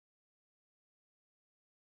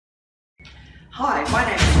Hi, my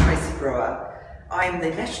name is Tracey Brewer. I am the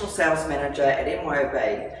National Sales Manager at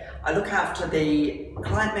MYOB. I look after the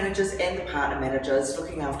client managers and the partner managers,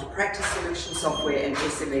 looking after practice solution software and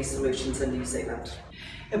SME solutions in New Zealand.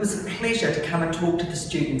 It was a pleasure to come and talk to the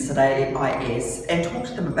students at AIS and talk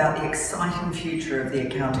to them about the exciting future of the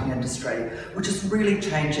accounting industry, which is really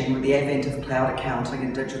changing with the advent of cloud accounting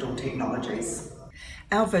and digital technologies.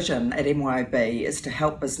 Our vision at MYOB is to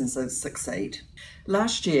help businesses succeed.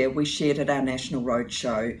 Last year we shared at our National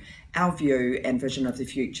Roadshow our view and vision of the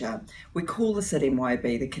future. We call this at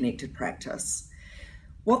MYOB the connected practice.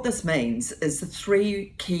 What this means is the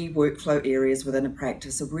three key workflow areas within a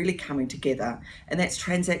practice are really coming together, and that's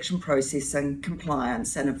transaction processing,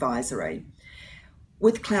 compliance and advisory.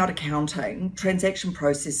 With cloud accounting, transaction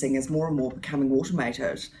processing is more and more becoming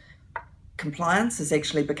automated. Compliance is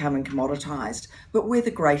actually becoming commoditised, but where the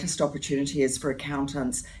greatest opportunity is for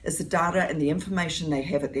accountants is the data and the information they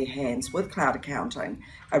have at their hands with cloud accounting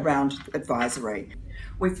around advisory.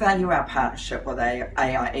 We value our partnership with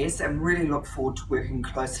AIS and really look forward to working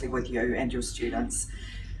closely with you and your students.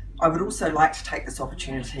 I would also like to take this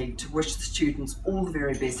opportunity to wish the students all the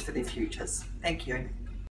very best for their futures. Thank you.